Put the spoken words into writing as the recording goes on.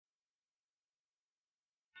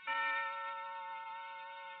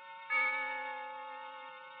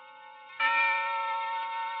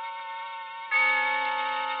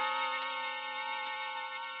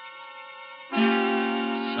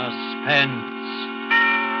Suspense.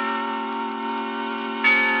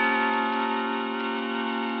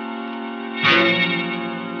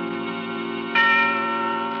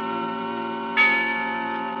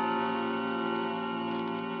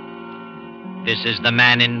 This is the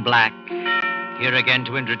Man in Black, here again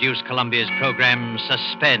to introduce Columbia's program,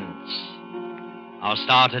 Suspense. Our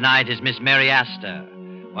star tonight is Miss Mary Astor,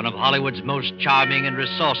 one of Hollywood's most charming and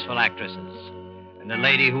resourceful actresses, and a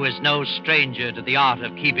lady who is no stranger to the art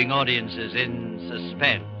of keeping audiences in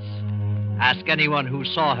suspense. Ask anyone who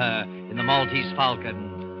saw her in the Maltese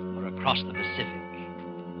Falcon or across the Pacific.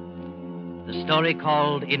 The story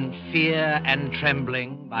called In Fear and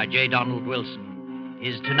Trembling by J. Donald Wilson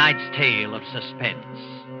is tonight's tale of suspense.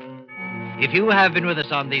 If you have been with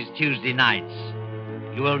us on these Tuesday nights,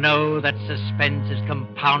 you will know that suspense is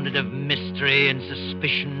compounded of mystery and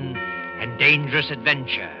suspicion and dangerous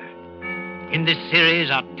adventure. In this series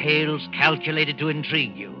are tales calculated to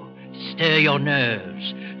intrigue you, stir your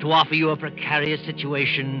nerves, to offer you a precarious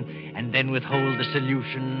situation, and then withhold the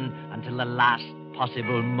solution until the last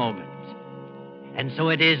possible moment. And so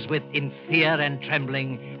it is with In Fear and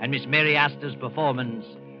Trembling and Miss Mary Astor's performance,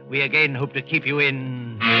 we again hope to keep you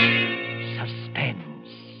in suspense.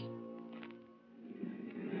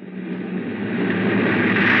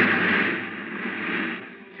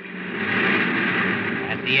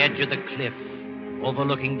 At the edge of the cliff,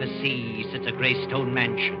 overlooking the sea, sits a gray stone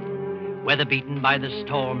mansion, weather-beaten by the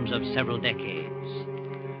storms of several decades.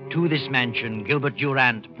 To this mansion, Gilbert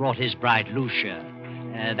Durant brought his bride, Lucia.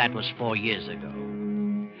 That was 4 years ago.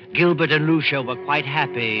 Gilbert and Lucia were quite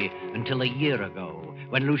happy until a year ago,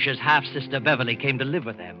 when Lucia's half-sister, Beverly, came to live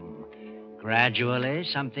with them. Gradually,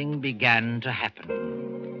 something began to happen.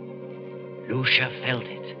 Lucia felt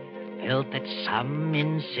that some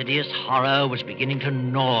insidious horror was beginning to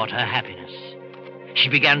gnaw at her happiness. She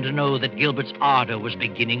began to know that Gilbert's ardor was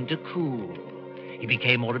beginning to cool. He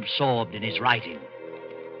became more absorbed in his writing.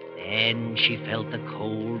 Then she felt the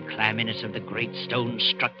cold clamminess of the great stone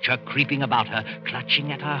structure creeping about her,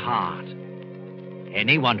 clutching at her heart.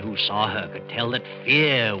 Anyone who saw her could tell that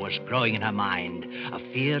fear was growing in her mind, a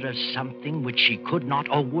fear of something which she could not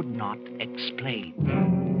or would not explain.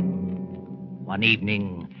 One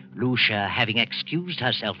evening, Lucia, having excused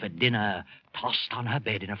herself at dinner, tossed on her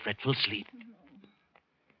bed in a fretful sleep.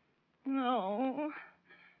 No.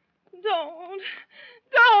 Don't.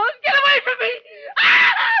 Get away from me!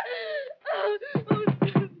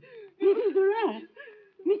 Mrs. Durant.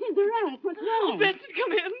 Mrs. Durant, what's wrong? Oh, Benson,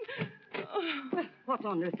 come in. Well, what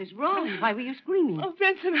on earth is wrong? Why were you screaming? Oh,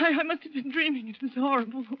 Benson, I must have been dreaming. It was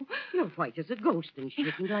horrible. You're white as a ghost and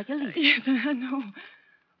shaking like a leaf. Yes, I know.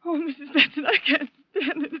 Oh, Mrs. Benson, I can't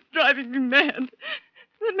stand it. It's driving me mad.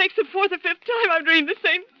 That makes the 4th or 5th time I've dreamed the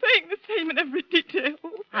same thing, the same in every detail.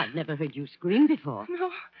 I've never heard you scream before.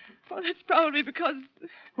 No. Well, that's probably because...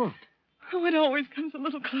 What? Oh, it always comes a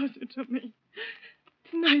little closer to me.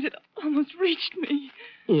 Tonight it almost reached me.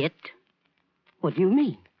 It? What do you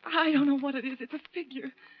mean? I don't know what it is. It's a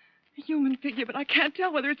figure. A human figure, but I can't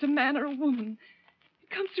tell whether it's a man or a woman. It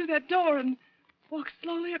comes through that door and walks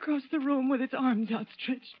slowly across the room with its arms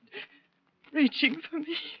outstretched, reaching for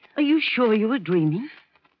me. Are you sure you were dreaming?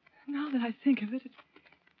 Now that I think of it, it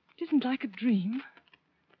isn't like a dream,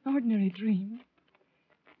 an ordinary dream.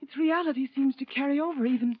 Its reality seems to carry over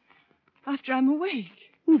even after I'm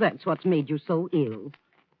awake. That's what's made you so ill.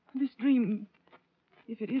 This dream,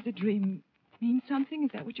 if it is a dream, means something?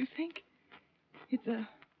 Is that what you think? It's a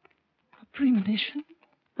premonition?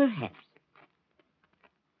 Perhaps.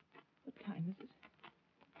 What time is it?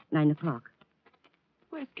 9 o'clock.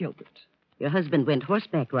 Where's Gilbert? Your husband went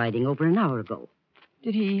horseback riding over an hour ago.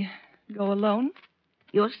 Did he go alone?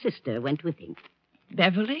 Your sister went with him.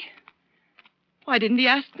 Beverly? Why didn't he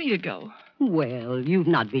ask me to go? Well, you've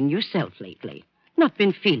not been yourself lately. Not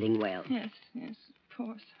been feeling well. Yes, of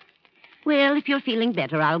course. Well, if you're feeling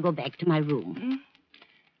better, I'll go back to my room. Hmm?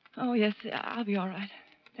 Oh, yes, I'll be all right.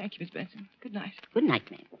 Thank you, Miss Benson. Good night. Good night,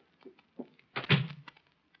 ma'am.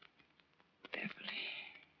 Beverly.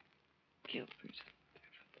 Gilbert.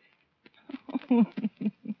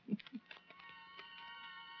 Beverly.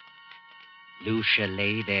 Lucia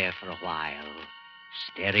lay there for a while,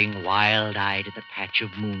 staring wild-eyed at the patch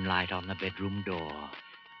of moonlight on the bedroom door,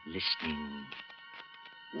 listening,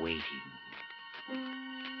 waiting.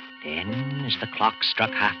 Then, as the clock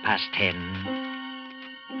struck 10:30,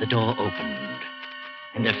 the door opened,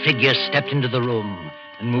 and a figure stepped into the room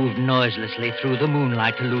and moved noiselessly through the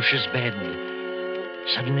moonlight to Lucia's bed.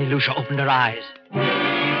 Suddenly, Lucia opened her eyes.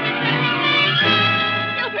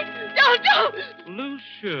 Gilbert, don't!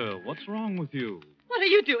 Lucia, what's wrong with you? What are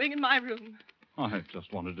you doing in my room? I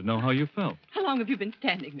just wanted to know how you felt. How long have you been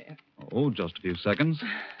standing there? Oh, just a few seconds.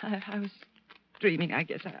 I was dreaming, I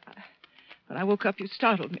guess. When I woke up, you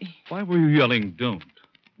startled me. Why were you yelling, don't,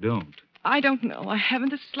 don't? I don't know. I haven't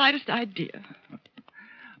the slightest idea.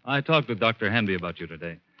 I talked with Dr. Hanby about you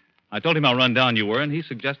today. I told him how run down you were, and he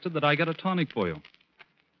suggested that I get a tonic for you.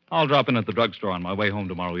 I'll drop in at the drugstore on my way home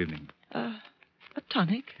tomorrow evening. A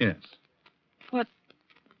tonic? Yes.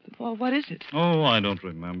 Well, what is it? Oh, I don't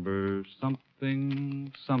remember.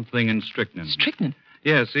 Something in strychnine. Strychnine?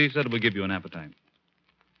 Yes, he said it would give you an appetite.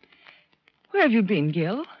 Where have you been,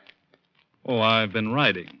 Gil? Oh, I've been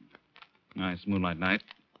riding. Nice moonlight night.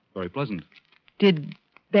 Very pleasant. Did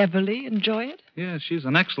Beverly enjoy it? Yes, she's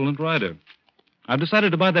an excellent rider. I've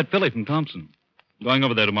decided to buy that filly from Thompson. Going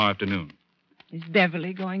over there tomorrow afternoon. Is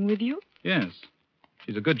Beverly going with you? Yes.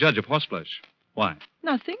 She's a good judge of horseflesh. Why?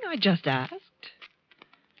 Nothing. I just asked.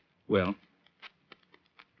 Well,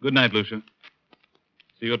 good night, Lucia.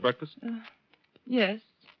 See you at breakfast? Yes.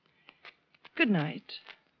 Good night.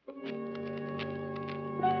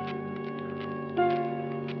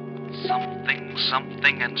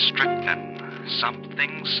 Something and strychnine.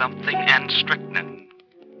 Something and strychnine.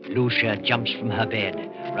 Lucia jumps from her bed,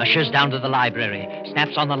 rushes down to the library,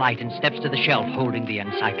 snaps on the light, and steps to the shelf holding the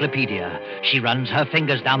encyclopedia. She runs her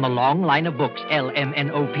fingers down the long line of books,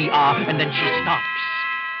 LMNOPR, and then she stops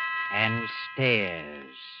and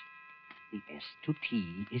stares. The S to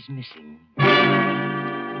T is missing.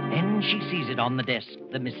 Then she sees it on the desk,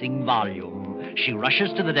 the missing volume. She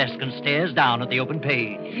rushes to the desk and stares down at the open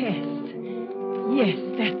page. Yes,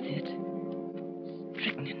 that's it.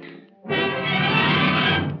 Strychnine.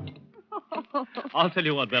 I'll tell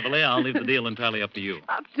you what, Beverly. I'll leave the deal entirely up to you.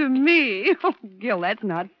 Up to me? Oh, Gil, that's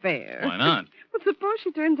not fair. Why not? Well, suppose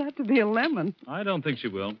she turns out to be a lemon. I don't think she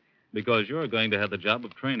will, because you're going to have the job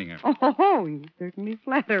of training her. Oh, you certainly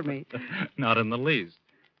flatter me. Not in the least.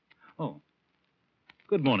 Oh.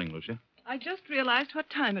 Good morning, Lucia. I just realized what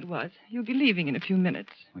time it was. You'll be leaving in a few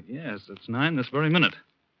minutes. Well, yes, it's 9 this very minute.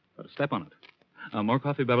 Got to step on it. More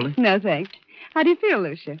coffee, Beverly? No, thanks. How do you feel,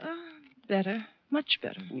 Lucia? Better. Much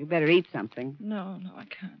better. You better eat something. No, I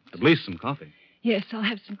can't. At least some coffee. Yes, I'll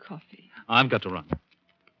have some coffee. I've got to run.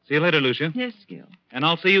 See you later, Lucia. Yes, Gil. And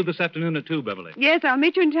I'll see you this afternoon at 2, Beverly. Yes, I'll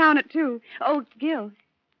meet you in town at 2. Oh, Gil,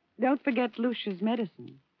 don't forget Lucia's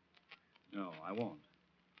medicine. No, I won't.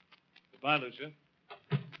 Goodbye, Lucia.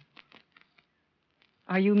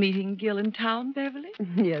 Are you meeting Gil in town, Beverly?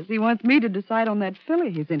 Yes, he wants me to decide on that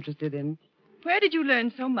filly he's interested in. Where did you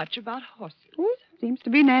learn so much about horses? Oh, seems to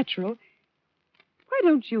be natural. Why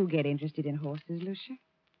don't you get interested in horses, Lucia?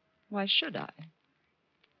 Why should I?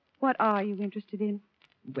 What are you interested in?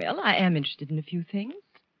 Well, I am interested in a few things.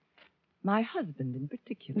 My husband in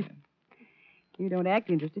particular. You don't act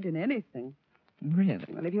interested in anything. Really?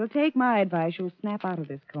 Well, if you'll take my advice, you'll snap out of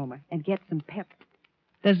this coma and get some pep.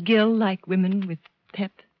 Does Gil like women with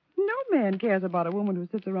pep? No man cares about a woman who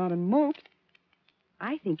sits around and mopes.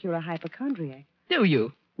 I think you're a hypochondriac. Do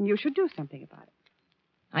you? And you should do something about it.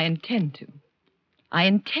 I intend to. I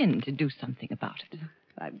intend to do something about it.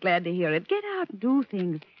 I'm glad to hear it. Get out and do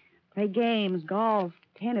things. Play games, golf,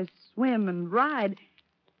 tennis, swim, and ride.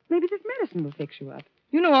 Maybe this medicine will fix you up.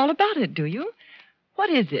 You know all about it, do you? What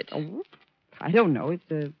is it? Oh, I don't know. It's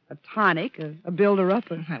a tonic, a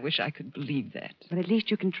builder-upper. I wish I could believe that. But at least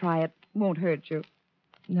you can try it. Won't hurt you.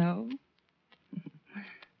 No?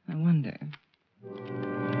 I wonder.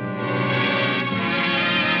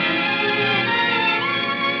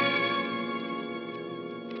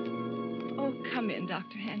 Oh, come in,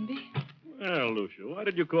 Dr. Hanby. Well, Lucia, why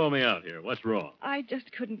did you call me out here? What's wrong? I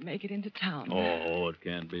just couldn't make it into town. Oh, it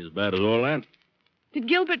can't be as bad as all that. Did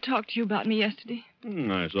Gilbert talk to you about me yesterday?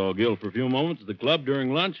 I saw Gil for a few moments at the club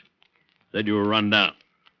during lunch. Said you were run down.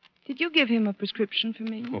 Did you give him a prescription for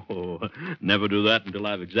me? Oh, never do that until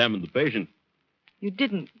I've examined the patient. You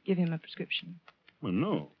didn't give him a prescription. Well,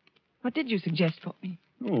 no. What did you suggest for me?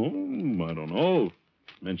 Oh, I don't know.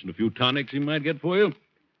 Mentioned a few tonics he might get for you.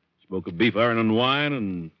 Spoke of beef, iron, and wine,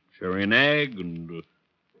 and sherry and egg, and...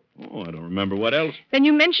 I don't remember what else. Then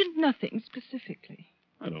you mentioned nothing specifically.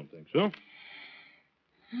 I don't think so.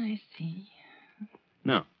 I see.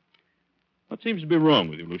 Now, what seems to be wrong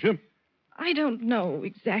with you, Lucia? I don't know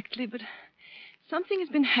exactly, but something has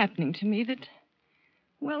been happening to me that,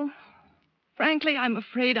 well, frankly, I'm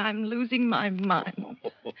afraid I'm losing my mind.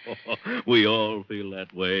 We all feel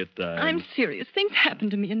that way at times. I'm serious. Things happen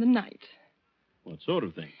to me in the night. What sort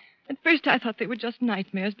of thing? At first, I thought they were just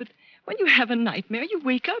nightmares, but when you have a nightmare, you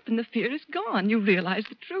wake up and the fear is gone. You realize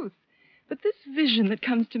the truth. But this vision that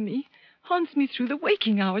comes to me haunts me through the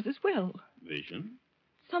waking hours as well. Vision?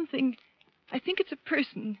 Something, I think it's a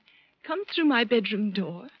person, comes through my bedroom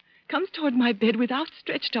door, comes toward my bed with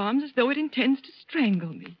outstretched arms as though it intends to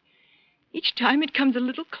strangle me. Each time it comes a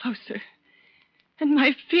little closer. And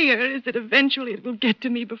my fear is that eventually it will get to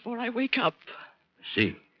me before I wake up. I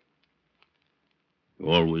see. You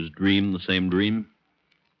always dream the same dream?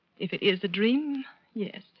 If it is a dream,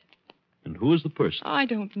 yes. And who is the person? I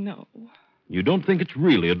don't know. You don't think it's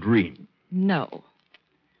really a dream? No.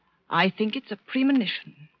 I think it's a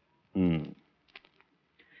premonition.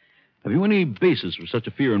 Have you any basis for such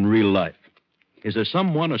a fear in real life? Is there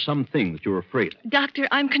someone or something that you're afraid of? Doctor,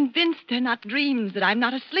 I'm convinced they're not dreams, that I'm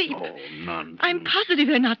not asleep. Oh, nonsense. I'm positive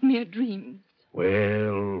they're not mere dreams.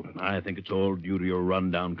 Well, I think it's all due to your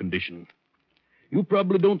rundown condition. You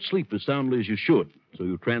probably don't sleep as soundly as you should, so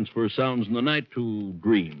you transfer sounds in the night to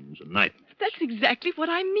dreams and nightmares. That's exactly what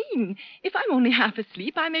I mean. If I'm only half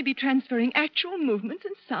asleep, I may be transferring actual movements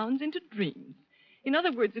and sounds into dreams. In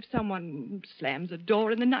other words, if someone slams a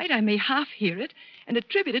door in the night, I may half hear it and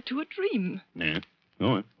attribute it to a dream. Yeah.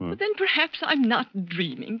 Oh, But then perhaps I'm not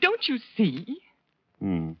dreaming. Don't you see?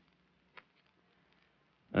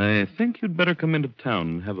 I think you'd better come into town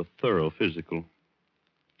and have a thorough physical.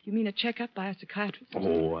 You mean a checkup by a psychiatrist?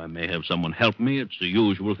 Oh, I may have someone help me. It's the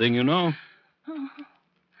usual thing, you know.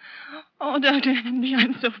 Oh, Dr. Hanby,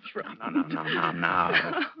 I'm so frightened.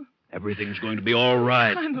 No. Everything's going to be all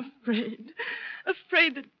right. I'm afraid.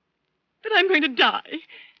 Afraid that I'm going to die.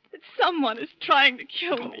 That someone is trying to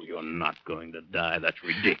kill me. Oh, you're not going to die. That's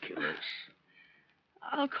ridiculous.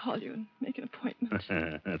 I'll call you and make an appointment.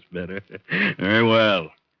 That's better. Very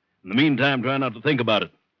well. In the meantime, try not to think about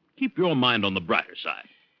it. Keep your mind on the brighter side.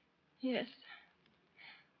 Yes.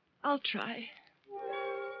 I'll try.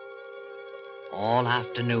 All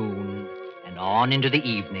afternoon and on into the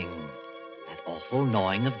evening, that awful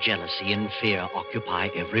gnawing of jealousy and fear occupy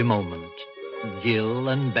every moment. Gil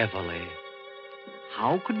and Beverly.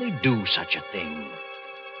 How could they do such a thing?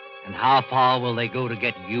 And how far will they go to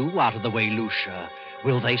get you out of the way, Lucia?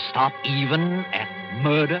 Will they stop even at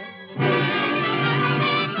murder?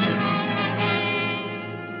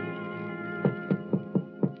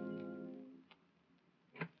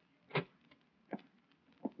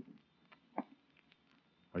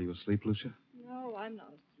 Are you asleep, Lucia? No, I'm not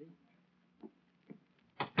asleep.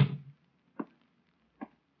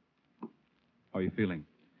 How are you feeling?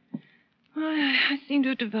 I seem to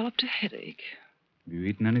have developed a headache. Have you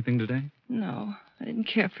eaten anything today? No, I didn't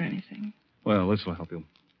care for anything. Well, this will help you.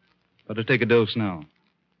 Better take a dose now.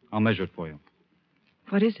 I'll measure it for you.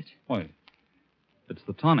 What is it? Why, it's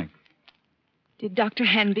the tonic. Did Dr.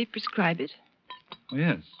 Hanby prescribe it? Oh,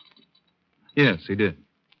 yes. Yes, he did.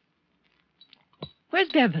 Where's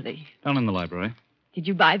Beverly? Down in the library. Did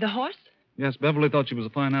you buy the horse? Yes, Beverly thought she was a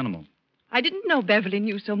fine animal. I didn't know Beverly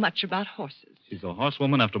knew so much about horses. She's a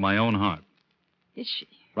horsewoman after my own heart. Is she?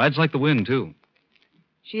 Rides like the wind, too.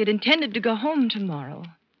 She had intended to go home tomorrow.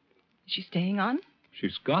 Is she staying on?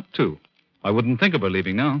 She's got to. I wouldn't think of her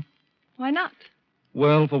leaving now. Why not?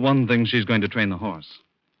 Well, for one thing, she's going to train the horse.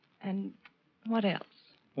 And what else?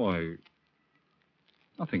 Why,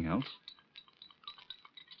 nothing else.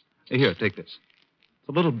 Here, take this. It's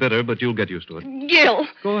a little bitter, but you'll get used to it. Gil!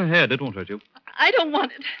 Go ahead. It won't hurt you. I don't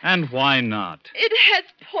want it. And why not? It has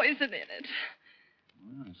poison in it.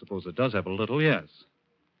 Well, I suppose it does have a little, yes.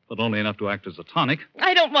 But only enough to act as a tonic.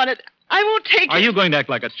 I don't want it. I won't take it. Are you going to act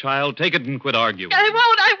like a child? Take it and quit arguing.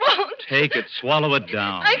 I won't. Take it. Swallow it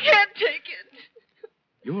down. I can't take it.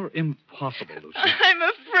 You're impossible, Lucia. I'm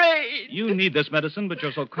afraid. You need this medicine, but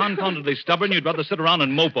you're so confoundedly stubborn you'd rather sit around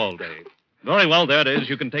and mope all day. Very well, there it is.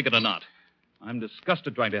 You can take it or not. I'm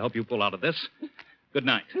disgusted trying to help you pull out of this. Good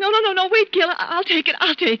night. No. Wait, Gil. I'll take it.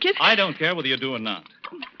 I don't care whether you do or not.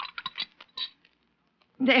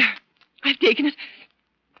 There. I've taken it.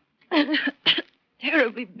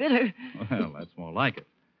 Terribly bitter. Well, that's more like it.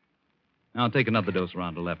 Now take another dose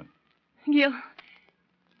around 11. Gil,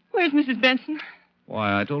 where's Mrs. Benson?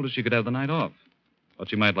 Why, I told her she could have the night off. Thought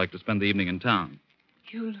she might like to spend the evening in town.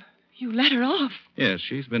 You let her off? Yes,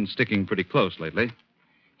 she's been sticking pretty close lately.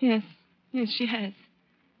 Yes, she has.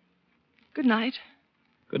 Good night.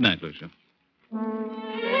 Good night, Lucia.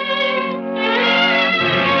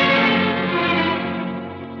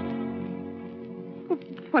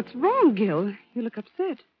 What's wrong, Gil? You look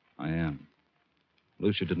upset. I am.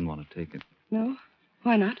 Lucia didn't want to take it. No?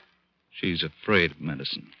 Why not? She's afraid of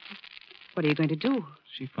medicine. What are you going to do?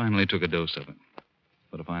 She finally took a dose of it.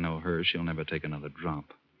 But if I know her, she'll never take another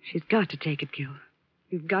drop. She's got to take it, Gil.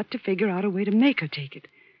 You've got to figure out a way to make her take it.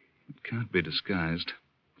 It can't be disguised.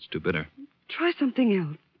 It's too bitter. Try something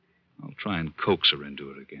else. I'll try and coax her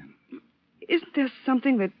into it again. Isn't there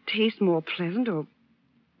something that tastes more pleasant or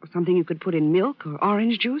something you could put in milk or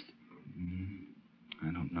orange juice?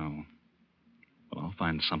 I'll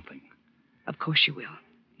find something. Of course you will.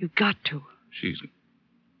 You've got to.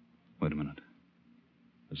 Wait a minute.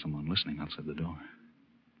 There's someone listening outside the door.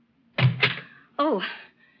 Oh,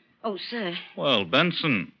 sir. Well,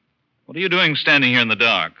 Benson, what are you doing standing here in the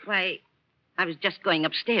dark? Why, I was just going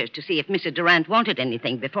upstairs to see if Mrs. Durant wanted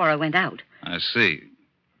anything before I went out. I see.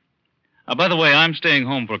 By the way, I'm staying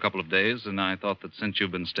home for a couple of days, and I thought that since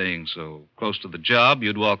you've been staying so close to the job,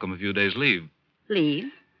 you'd welcome a few days' leave. Leave?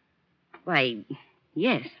 Why,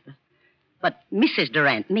 yes. But Mrs.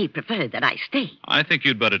 Durant may prefer that I stay. I think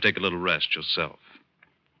you'd better take a little rest yourself.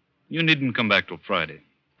 You needn't come back till Friday.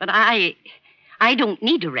 But I don't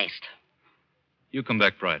need to rest. You come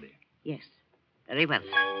back Friday. Yes. Very well.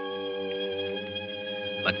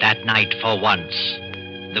 But that night, for once,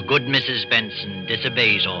 the good Mrs. Benson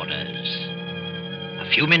disobeys orders. A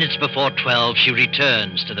few minutes before 12, she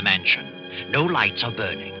returns to the mansion. No lights are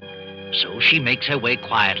burning. So she makes her way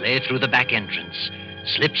quietly through the back entrance,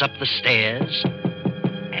 slips up the stairs,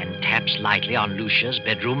 and taps lightly on Lucia's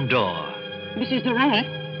bedroom door. Mrs. Durant?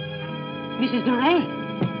 Mrs. Durant?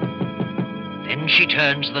 Then she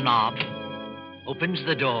turns the knob, opens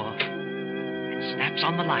the door, and snaps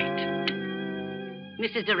on the light.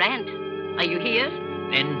 Mrs. Durant, are you here?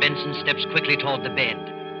 Then Benson steps quickly toward the bed.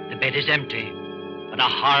 The bed is empty, but a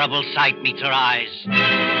horrible sight meets her eyes.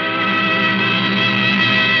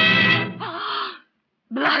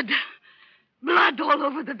 Blood. Blood all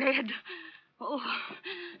over the bed. Oh.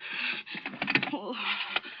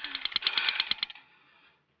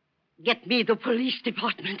 Get me the police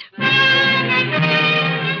department. All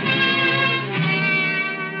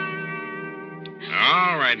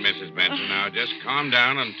right, Mrs. Benson. Now, just calm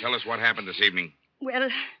down and tell us what happened this evening. Well,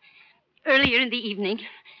 earlier in the evening,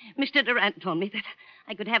 Mr. Durant told me that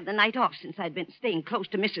I could have the night off since I'd been staying close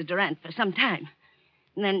to Mrs. Durant for some time.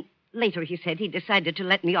 And then later he said he decided to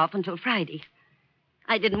let me off until Friday.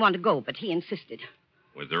 I didn't want to go, but he insisted.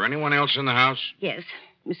 Was there anyone else in the house? Yes,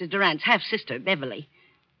 Mrs. Durant's half-sister, Beverly.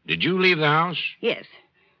 Did you leave the house? Yes,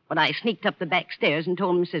 but I sneaked up the back stairs and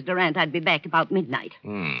told Mrs. Durant I'd be back about midnight.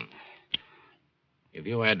 If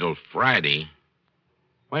you had till Friday,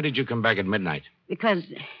 why did you come back at midnight? Because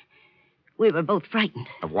we were both frightened.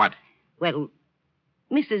 Of what? Well,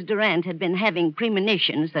 Mrs. Durant had been having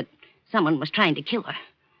premonitions that someone was trying to kill her.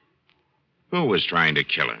 Who was trying to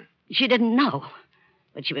kill her? She didn't know,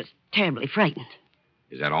 but she was terribly frightened.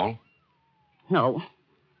 Is that all? No.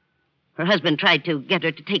 Her husband tried to get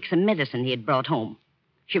her to take some medicine he had brought home.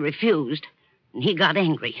 She refused, and he got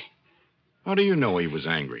angry. How do you know he was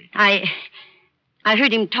angry? I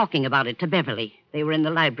heard him talking about it to Beverly. They were in the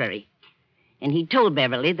library. And he told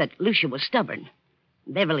Beverly that Lucia was stubborn.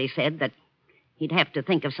 Beverly said that he'd have to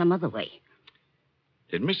think of some other way.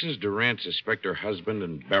 Did Mrs. Durant suspect her husband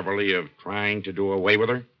and Beverly of trying to do away with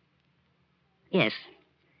her? Yes.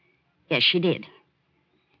 Yes, she did.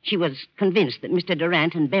 She was convinced that Mr.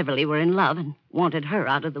 Durant and Beverly were in love and wanted her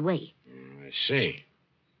out of the way. I see.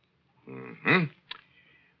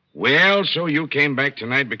 Well, so you came back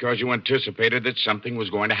tonight because you anticipated that something was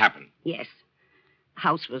going to happen. Yes. The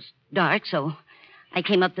house was dark, so I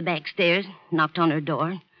came up the back stairs, knocked on her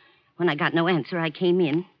door. When I got no answer, I came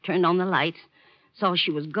in, turned on the lights, saw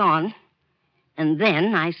she was gone, and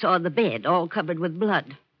then I saw the bed all covered with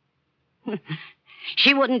blood.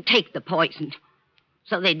 She wouldn't take the poison,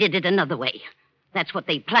 so they did it another way. That's what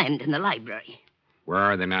they planned in the library. Where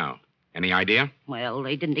are they now? Any idea? Well,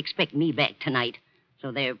 they didn't expect me back tonight,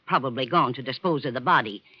 so they're probably gone to dispose of the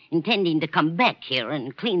body, intending to come back here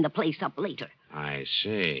and clean the place up later. I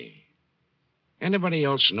see. Anybody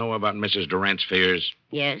else know about Mrs. Durant's fears?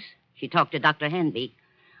 Yes, she talked to Dr. Hanby.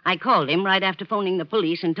 I called him right after phoning the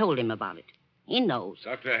police and told him about it. He knows.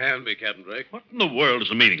 Dr. Hanby, Captain Drake. What in the world is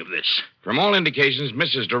the meaning of this? From all indications,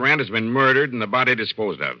 Mrs. Durant has been murdered and the body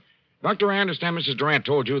disposed of. Doctor, I understand Mrs. Durant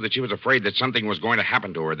told you that she was afraid that something was going to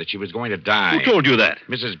happen to her, that she was going to die. Who told you that?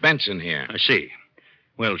 Mrs. Benson here. I see.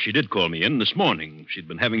 Well, she did call me in this morning. She'd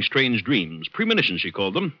been having strange dreams. Premonitions, she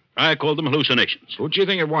called them. I called them hallucinations. Who'd you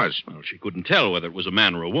think it was? Well, she couldn't tell whether it was a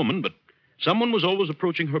man or a woman, but someone was always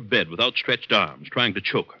approaching her bed with outstretched arms, trying to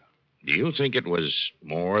choke her. Do you think it was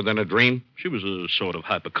more than a dream? She was a sort of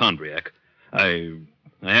hypochondriac. I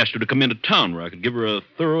asked her to come into town where I could give her a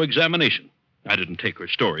thorough examination. I didn't take her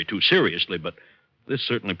story too seriously, but this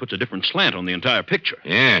certainly puts a different slant on the entire picture.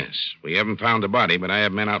 Yes. We haven't found the body, but I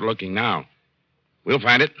have men out looking now. We'll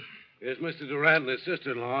find it. Here's Mr. Durant and his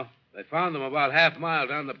sister-in-law. They found them about half-mile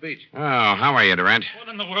down the beach. Oh, how are you, Durant? What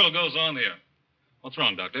in the world goes on here? What's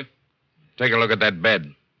wrong, Doctor? Take a look at that bed.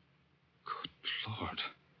 Good Lord.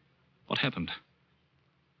 What happened?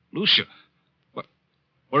 Lucia. What?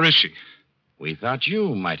 Where is she? We thought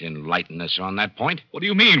you might enlighten us on that point. What do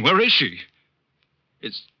you mean? Where is she?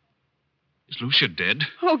 Is Lucia dead?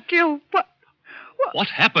 Oh, Gil, what? What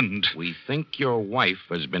happened? We think your wife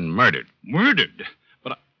has been murdered. Murdered?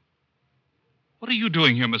 But what are you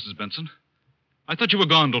doing here, Mrs. Benson? I thought you were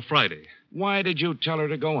gone till Friday. Why did you tell her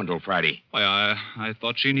to go until Friday? Why, I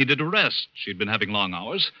thought she needed a rest. She'd been having long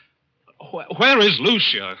hours. Where is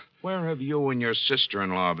Lucia? Where have you and your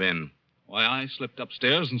sister-in-law been? Why, I slipped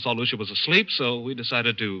upstairs and saw Lucia was asleep, so we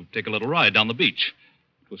decided to take a little ride down the beach.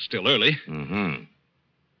 It was still early. Mm-hmm.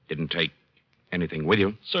 Didn't take anything with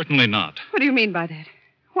you? Certainly not. What do you mean by that?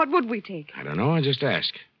 What would we take? I don't know. I just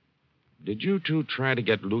ask. Did you two try to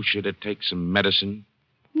get Lucia to take some medicine?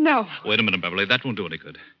 No. Wait a minute, Beverly. That won't do any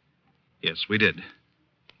good. Yes, we did.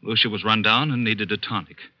 Lucia was run down and needed a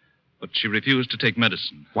tonic, but she refused to take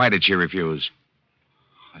medicine. Why did she refuse?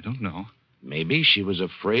 I don't know. Maybe she was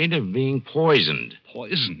afraid of being poisoned.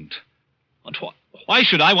 Poisoned? But why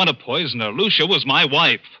should I want to poison her? Lucia was my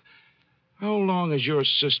wife. How long has your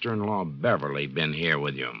sister-in-law, Beverly, been here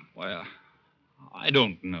with you? Well, I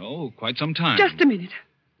don't know. Quite some time. Just a minute.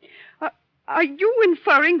 Are you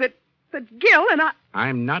inferring that Gil and I...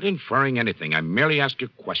 I'm not inferring anything. I merely asked a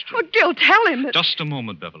question. Oh, Gil, tell him that... Just a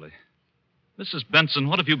moment, Beverly. Mrs. Benson,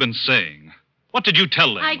 what have you been saying? What did you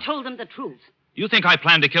tell them? I told them the truth. You think I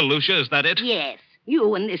planned to kill Lucia? Is that it? Yes,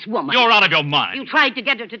 you and this woman. You're out of your mind. You tried to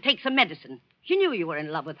get her to take some medicine. She knew you were in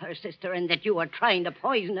love with her sister and that you were trying to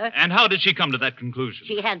poison her. And how did she come to that conclusion?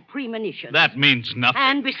 She had premonitions. That means nothing.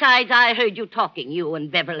 And besides, I heard you talking, you and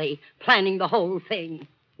Beverly, planning the whole thing.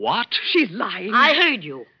 What? She's lying. I heard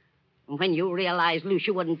you. And when you realized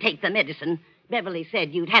Lucia wouldn't take the medicine, Beverly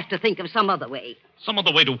said you'd have to think of some other way. Some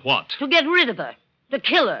other way to what? To get rid of her. To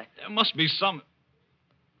kill her. There must be some...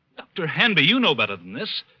 Dr. Hanby, you know better than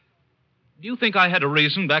this. Do you think I had a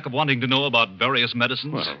reason back of wanting to know about various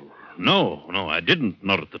medicines? Well, no, I didn't.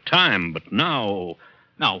 Not at the time, but now...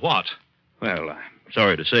 Now what? Well, I'm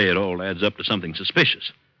sorry to say it all adds up to something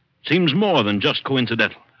suspicious. Seems more than just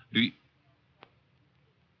coincidental. Do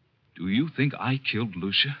you think I killed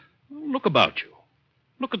Lucia? Well, look about you.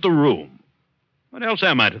 Look at the room. What else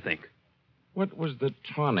am I to think? What was the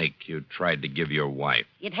tonic you tried to give your wife?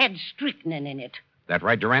 It had strychnine in it. That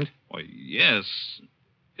right, Durant? Why, yes.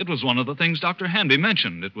 It was one of the things Dr. Hanby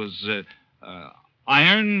mentioned. It was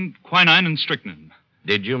iron, quinine, and strychnine.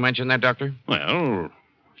 Did you mention that, Doctor? Well,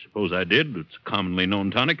 I suppose I did. It's a commonly known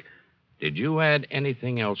tonic. Did you add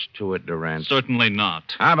anything else to it, Durant? Certainly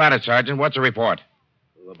not. How about it, Sergeant? What's the report?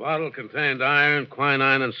 The bottle contained iron,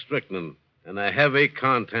 quinine, and strychnine, and a heavy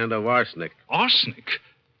content of arsenic. Arsenic?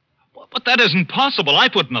 But that isn't possible. I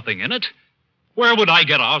put nothing in it. Where would I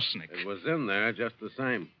get arsenic? It was in there just the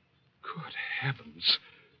same. Good heavens.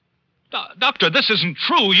 Doctor, this isn't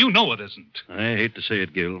true. You know it isn't. I hate to say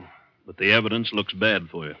it, Gil, but the evidence looks bad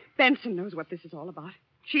for you. Benson knows what this is all about.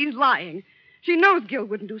 She's lying. She knows Gil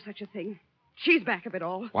wouldn't do such a thing. She's back of it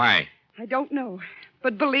all. Why? I don't know.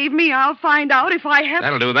 But believe me, I'll find out if I have...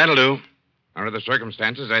 That'll do. Under the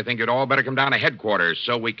circumstances, I think you'd all better come down to headquarters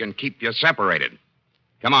so we can keep you separated.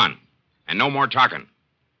 Come on. And no more talking.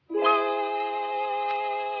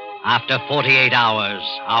 After 48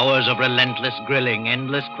 hours of relentless grilling,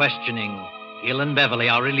 endless questioning, Gil and Beverly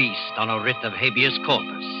are released on a writ of habeas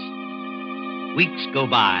corpus. Weeks go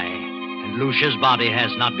by, and Lucia's body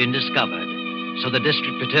has not been discovered, so the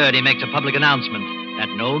district attorney makes a public announcement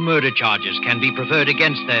that no murder charges can be preferred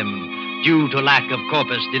against them due to lack of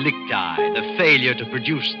corpus delicti, the failure to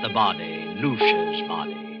produce the body, Lucia's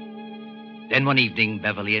body. Then one evening,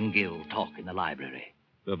 Beverly and Gil talk in the library.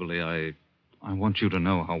 Beverly, I want you to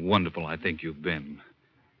know how wonderful I think you've been.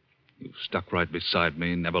 You've stuck right beside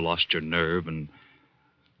me, never lost your nerve, and,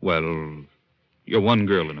 well, you're one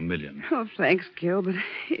girl in a million. Oh, thanks, Gil, but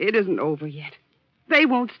it isn't over yet. They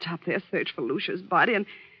won't stop their search for Lucia's body, and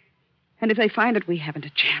if they find it, we haven't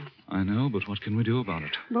a chance. I know, but what can we do about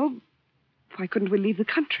it? Well, why couldn't we leave the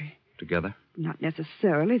country? Together? Not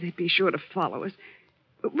necessarily. They'd be sure to follow us.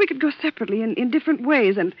 We could go separately in different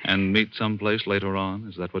ways, and... And meet someplace later on?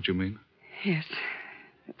 Is that what you mean? Yes,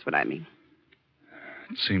 that's what I mean.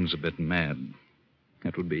 It seems a bit mad.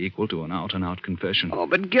 It would be equal to an out-and-out confession. Oh,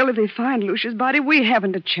 but Gil, if they find Lucia's body, we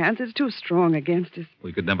haven't a chance. It's too strong against us.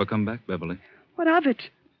 We could never come back, Beverly. What of it?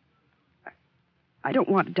 I don't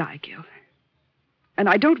want to die, Gil. And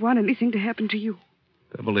I don't want anything to happen to you.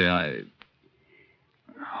 Beverly, I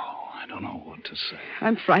don't know what to say.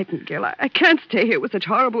 I'm frightened, Gil. I can't stay here with such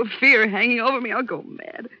horrible fear hanging over me. I'll go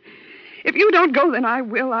mad. If you don't go, then I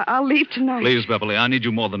will. I'll leave tonight. Please, Beverly, I need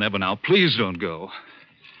you more than ever now. Please don't go.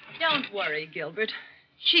 Don't worry, Gilbert.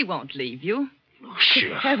 She won't leave you.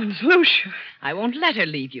 Lucia. Heavens, Lucia. I won't let her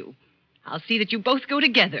leave you. I'll see that you both go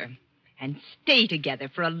together and stay together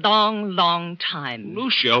for a long, long time.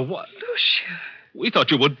 Lucia, what? Lucia. We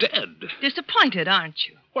thought you were dead. Disappointed, aren't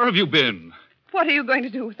you? Where have you been? What are you going to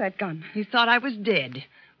do with that gun? You thought I was dead.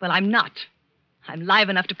 Well, I'm not. I'm live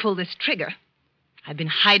enough to pull this trigger. I've been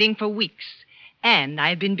hiding for weeks, and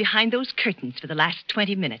I've been behind those curtains for the last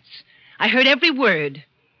 20 minutes. I heard every word.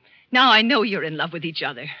 Now I know you're in love with each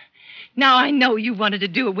other. Now I know you wanted to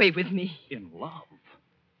do away with me. In love?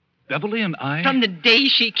 Beverly and I? From the day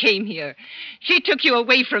she came here. She took you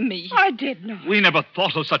away from me. I did not. We never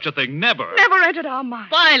thought of such a thing. Never. Never entered our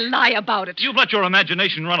minds. Why lie about it? You've let your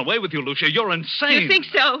imagination run away with you, Lucia. You're insane. You think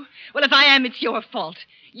so? Well, if I am, it's your fault.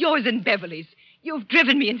 Yours and Beverly's. You've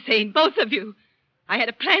driven me insane, both of you. I had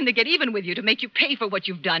a plan to get even with you, to make you pay for what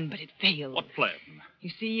you've done, but it failed. What plan?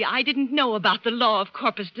 You see, I didn't know about the law of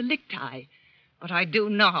corpus delicti, but I do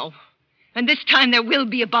now. And this time there will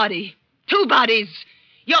be a body. 2 bodies.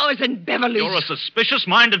 Yours and Beverly's. You're a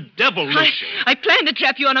suspicious-minded devil, Lucia. I planned to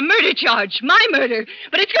trap you on a murder charge. My murder.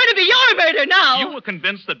 But it's going to be your murder now. You were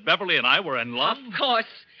convinced that Beverly and I were in love? Of course.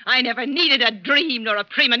 I never needed a dream nor a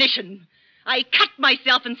premonition. I cut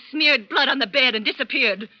myself and smeared blood on the bed and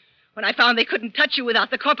disappeared. When I found they couldn't touch you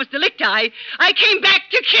without the corpus delicti, I came back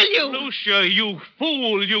to kill you. Lucia, you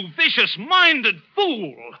fool, you vicious-minded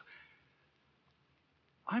fool.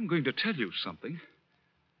 I'm going to tell you something.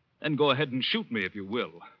 Then go ahead and shoot me if you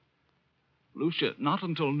will. Lucia, not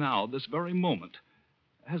until now, this very moment,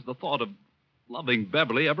 has the thought of loving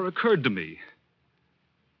Beverly ever occurred to me.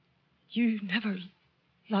 You never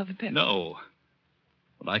loved Beverly? No.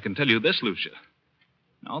 But I can tell you this, Lucia.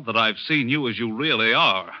 Now that I've seen you as you really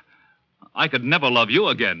are, I could never love you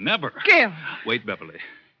again, never. Gil! Wait, Beverly.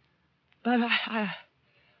 But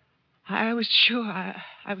I was sure.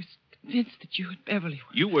 I was convinced that you and Beverly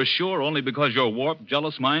were. You were sure only because your warped,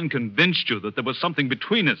 jealous mind convinced you that there was something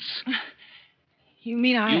between us. You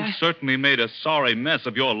mean You've certainly made a sorry mess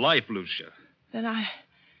of your life, Lucia. Then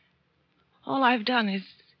all I've done is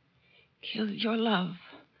kill your love.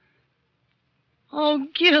 Oh,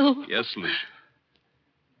 Gil. Yes, Lucia.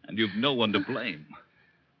 And you've no one to blame.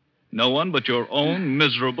 No one but your own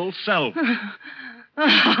miserable self. Gil!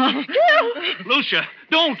 Lucia!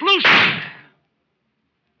 Don't, Lucia!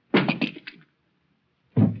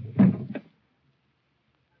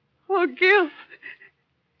 Oh, Gil.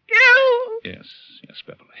 Gil! Yes,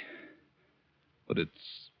 Beverly. But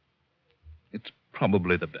it's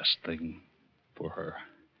probably the best thing for her.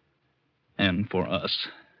 And for us.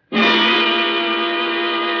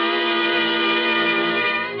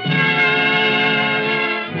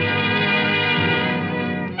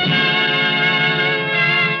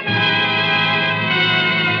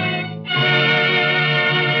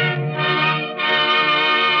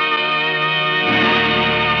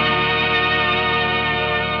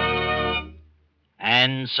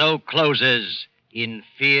 And so closes In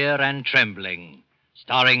Fear and Trembling,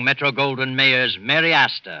 starring Metro-Goldwyn-Mayer's Mary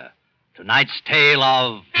Astor, tonight's tale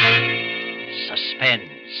of Suspense.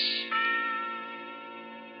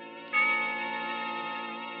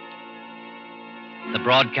 The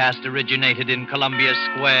broadcast originated in Columbia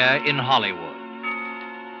Square in Hollywood.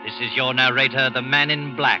 This is your narrator, the Man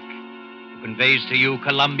in Black, who conveys to you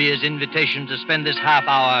Columbia's invitation to spend this half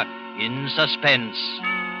hour in suspense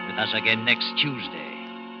with us again next Tuesday,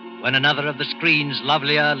 when another of the screen's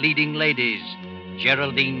lovelier leading ladies,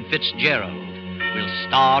 Geraldine Fitzgerald, will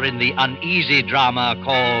star in the uneasy drama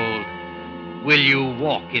called Will You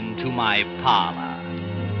Walk Into My Parlor?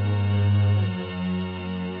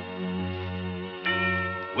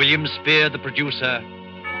 William Spear, the producer,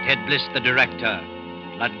 Ted Bliss, the director,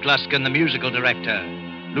 Lud Gluskin, the musical director,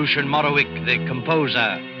 Lucian Morowick, the composer,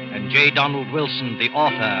 and J. Donald Wilson, the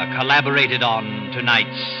author, collaborated on tonight's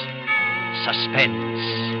Suspense.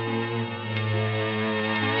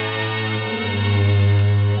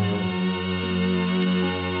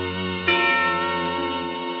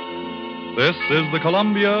 This is the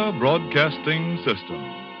Columbia Broadcasting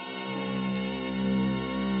System.